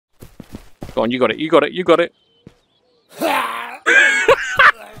Go on, you got it, you got it, you got it.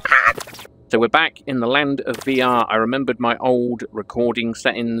 So we're back in the land of VR. I remembered my old recording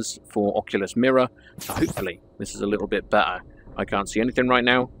settings for Oculus Mirror, so hopefully this is a little bit better. I can't see anything right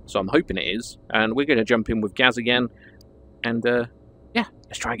now, so I'm hoping it is. And we're going to jump in with Gaz again, and yeah,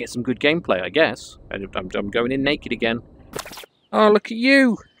 let's try and get some good gameplay, I guess. I'm going in naked again. Oh, look at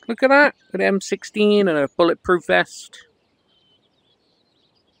you! Look at that! With an M16 and a bulletproof vest.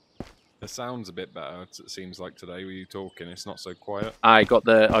 The sound's a bit better, it seems like today. Were you talking? It's not so quiet. I got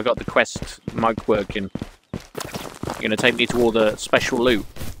the Quest mic working. You're gonna take me to all the special loot.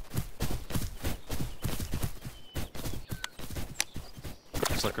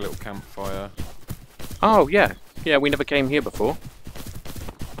 It's like a little campfire. Oh yeah, yeah. We never came here before.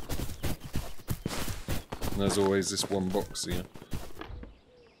 And there's always this one box here.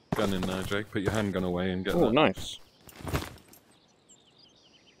 Gun in there, Jake. Put your handgun away and get that. Oh, nice.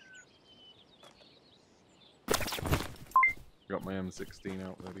 Got my M16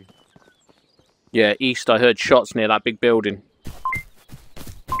 out ready. Yeah, east. I heard shots near that big building.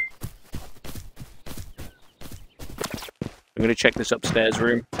 I'm gonna check this upstairs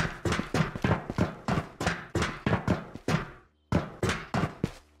room. Have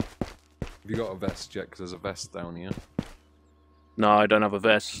you got a vest yet? Because there's a vest down here. No, I don't have a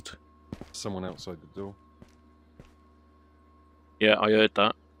vest. Someone outside the door. Yeah, I heard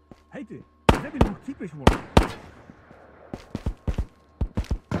that.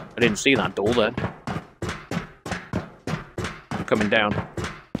 I didn't see that door there. I'm coming down. I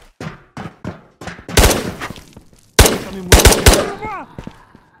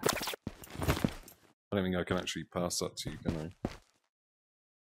don't think I can actually pass that to you, can I?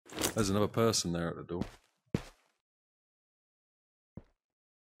 There's another person there at the door.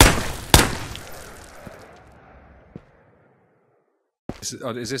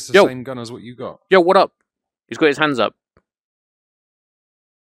 Is this the same gun as what you got? Yo, what up? He's got his hands up.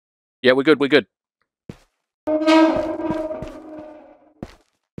 Yeah, we're good, we're good.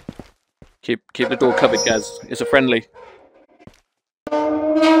 Keep the door covered, Gaz. It's a friendly.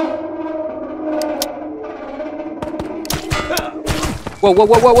 Whoa, whoa,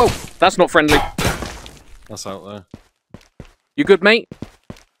 whoa, whoa, whoa! That's not friendly. That's out there. You good, mate?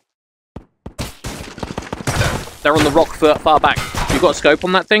 They're on the rock far back. You got a scope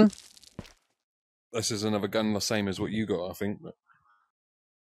on that thing? This is another gun the same as what you got, I think. But...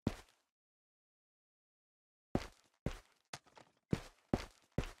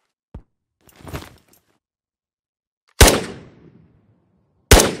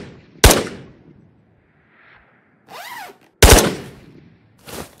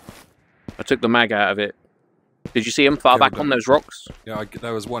 I took the mag out of it. Did you see him far back on those rocks? Yeah,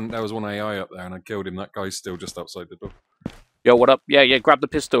 there was one AI up there, and I killed him. That guy's still just outside the door. Yo, what up? Yeah, grab the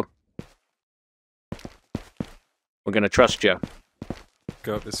pistol. We're gonna trust you.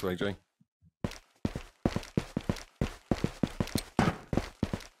 Go up this way, Jay.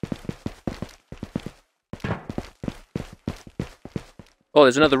 Oh,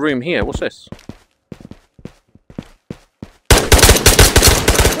 there's another room here. What's this?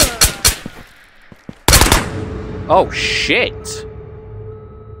 Oh, shit!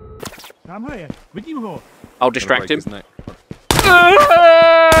 I'll distract him.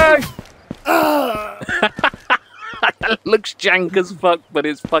 That looks jank as fuck, but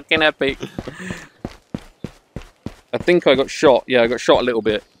it's fucking epic. I think I got shot. Yeah, I got shot a little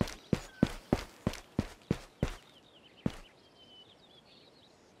bit.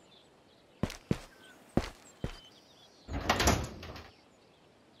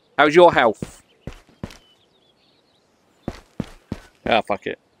 How's your health? Ah, fuck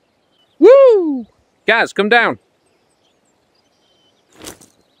it. Woo! Gaz, come down.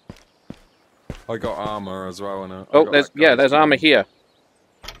 I got armor as well, and there's armor here.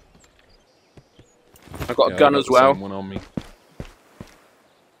 I've got a gun as well. One on me.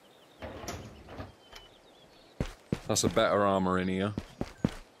 That's a better armor in here.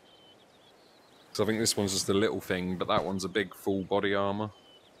 So I think this one's just a little thing, but that one's a big full body armor.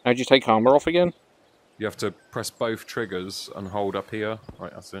 How'd you take armor off again? You have to press both triggers and hold up here.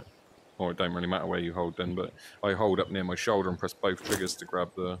 Right, that's it. Or it don't really matter where you hold then, but I hold up near my shoulder and press both triggers to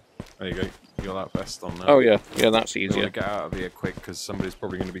grab the... There you go. You got that vest on there. Oh yeah, that's easier. Get out of here quick, because somebody's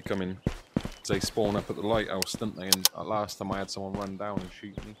probably going to be coming. They spawn up at the lighthouse, didn't they? And last time I had someone run down and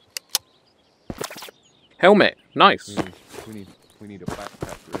shoot me. Helmet, nice. We need a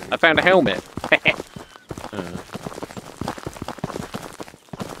backpack, really. I found a helmet.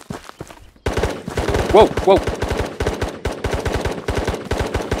 Whoa, whoa.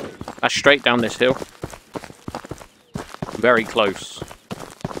 That's straight down this hill. Very close.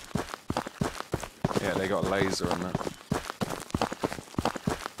 Yeah, they got a laser on that.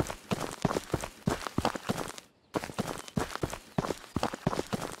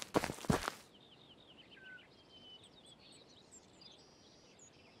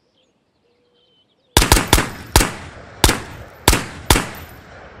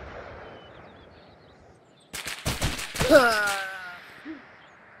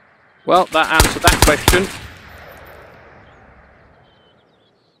 Well, that answered that question.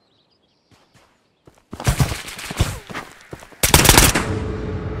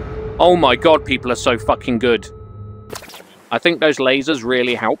 Oh my god, people are so fucking good. I think those lasers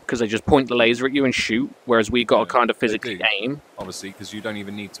really help because they just point the laser at you and shoot, whereas we got to kind of physically aim. Obviously, because you don't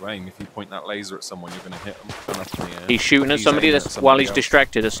even need to aim. If you point that laser at someone, you're going to hit them. He's shooting at somebody while he's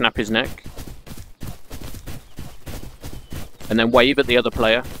distracted to snap his neck. And then wave at the other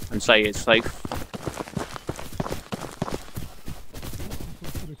player and say it's safe.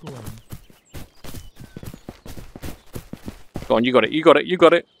 Go on, you got it, you got it, you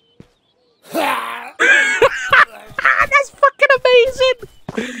got it. That's fucking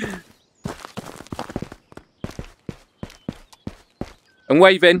amazing! And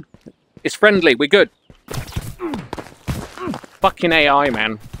waving. It's friendly, we're good. Fucking AI,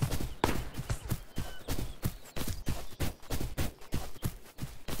 man.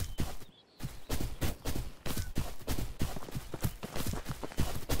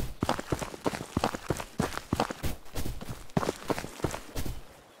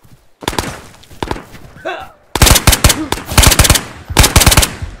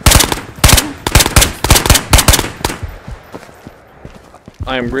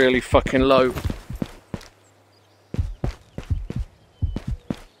 I am really fucking low.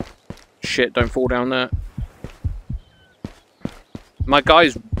 Shit, don't fall down there. My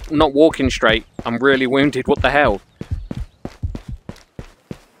guy's not walking straight. I'm really wounded, what the hell?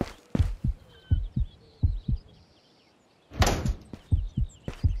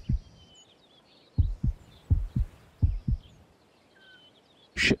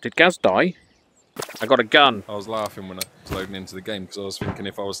 Shit, did Gaz die? I got a gun. I was laughing when I was loading into the game because I was thinking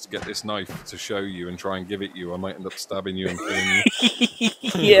if I was to get this knife to show you and try and give it you, I might end up stabbing you and killing you.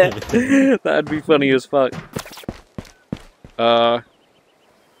 Yeah, that'd be funny as fuck. I've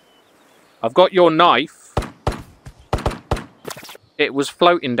got your knife. It was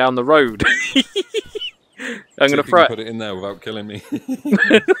floating down the road. I'm gonna throw it. Put it in there without killing me.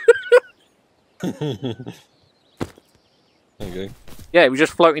 There you go. Yeah, it was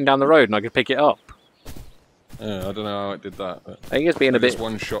just floating down the road and I could pick it up. I don't know how it did that. But I think it's being a bit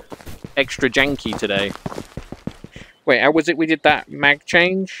one shot extra janky today. Wait, how was it we did that mag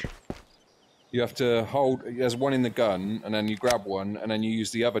change? You have to hold, there's one in the gun, and then you grab one, and then you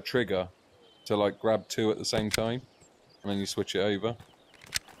use the other trigger to like grab two at the same time, and then you switch it over.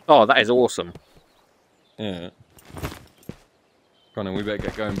 Oh, that is awesome. Yeah. Come on, we better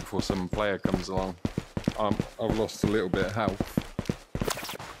get going before some player comes along. I've lost a little bit of health.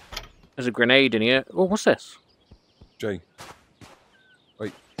 There's a grenade in here. Oh, what's this? Jay.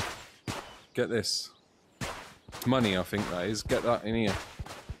 Wait. Get this. Money, I think that is. Get that in here.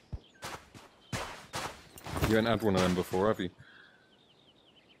 You haven't had one of them before, have you?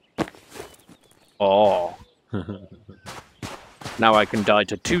 Oh. Now I can die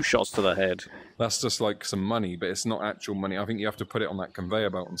to 2 shots to the head. That's just like some money, but it's not actual money. I think you have to put it on that conveyor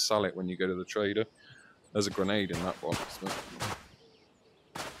belt and sell it when you go to the trader. There's a grenade in that box.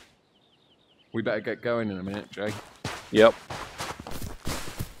 But... we better get going in a minute, Jay. Yep.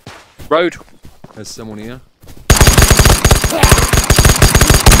 Road. There's someone here.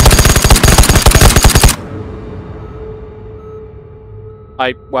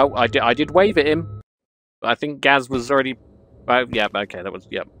 I did wave at him. I think Gaz was already... yeah, okay, that was...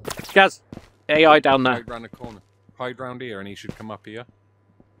 Yep. Gaz! AI down there. Hide round the corner. Hide round here and he should come up here.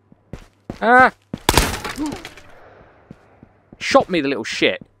 Ah! Shot me, the little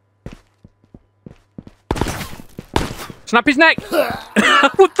shit. Snap his neck!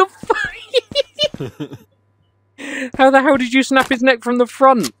 What the fuck? How the hell did you snap his neck from the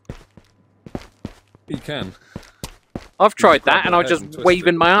front? You can. I've tried that and I was just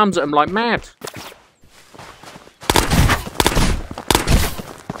waving my arms at him like mad.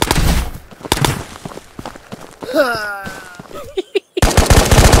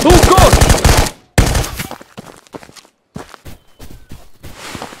 Oh god!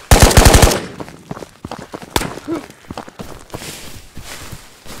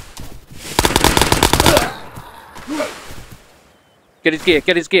 Get his gear,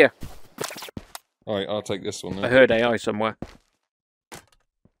 get his gear. Alright, I'll take this one then. I heard AI somewhere.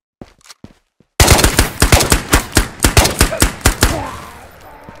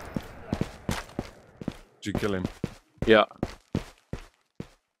 Did you kill him? Yeah.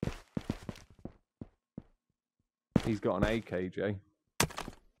 He's got an AK, Jay.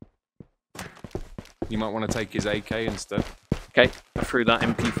 You might want to take his AK instead. Okay, I threw that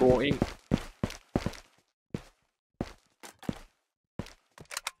MP40.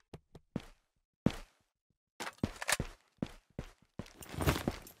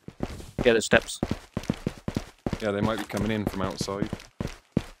 Get the steps. Yeah, they might be coming in from outside.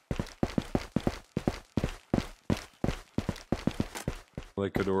 They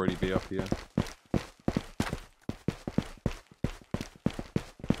could already be up here.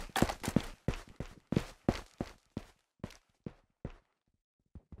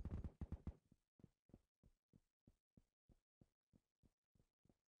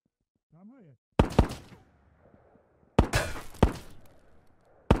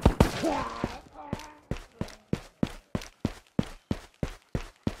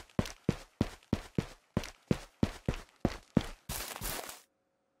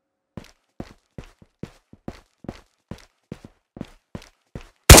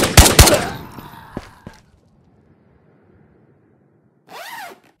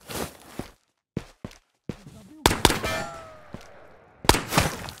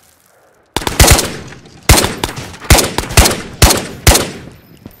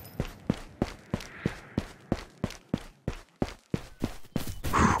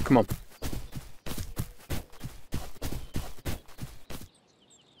 Come on.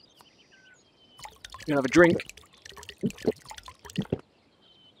 You have a drink.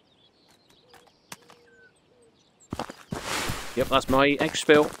 Yep, that's my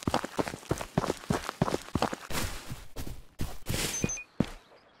exfil.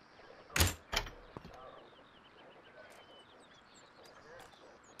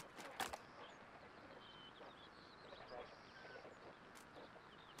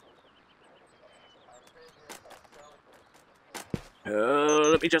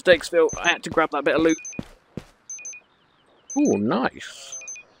 Let me just exfil. I had to grab that bit of loot. Ooh, nice.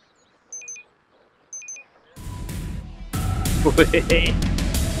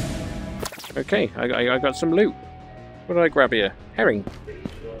 Okay, I got some loot. What did I grab here? Herring.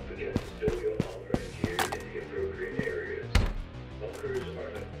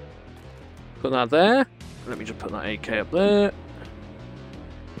 Put that there. Let me just put that AK up there.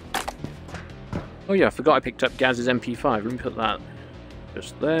 Oh yeah, I forgot I picked up Gaz's MP5. Let me put that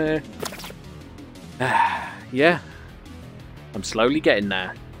just there. Yeah, I'm slowly getting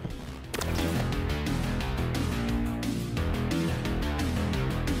there.